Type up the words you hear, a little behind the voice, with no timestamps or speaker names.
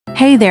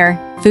Hey there,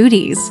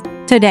 foodies!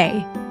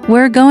 Today,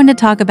 we're going to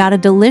talk about a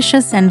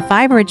delicious and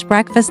fiber-rich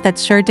breakfast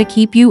that's sure to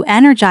keep you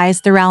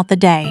energized throughout the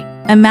day.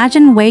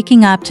 Imagine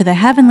waking up to the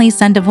heavenly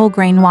scent of whole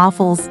grain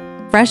waffles,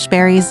 fresh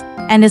berries,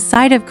 and a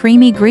side of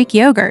creamy Greek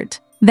yogurt.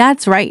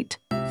 That's right,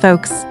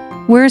 folks.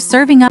 We're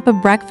serving up a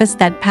breakfast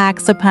that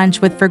packs a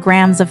punch with 4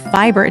 grams of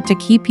fiber to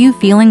keep you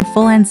feeling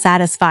full and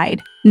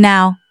satisfied.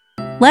 Now,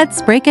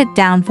 let's break it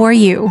down for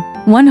you.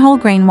 1 whole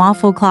grain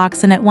waffle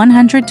clocks in at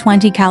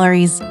 120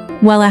 calories,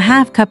 while a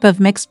half cup of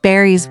mixed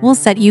berries will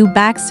set you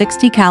back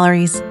 60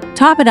 calories.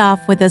 Top it off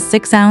with a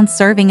 6-ounce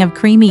serving of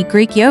creamy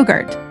Greek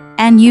yogurt,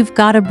 and you've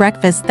got a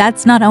breakfast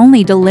that's not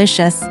only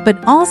delicious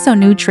but also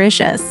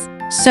nutritious.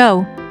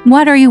 So,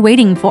 what are you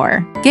waiting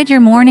for? Get your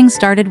morning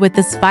started with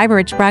this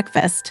fiber-rich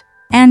breakfast,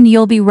 and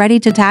you'll be ready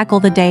to tackle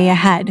the day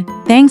ahead.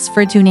 Thanks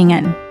for tuning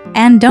in.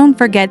 And don't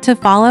forget to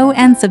follow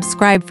and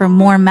subscribe for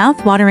more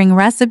mouth-watering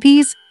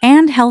recipes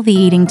and healthy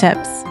eating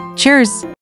tips. Cheers!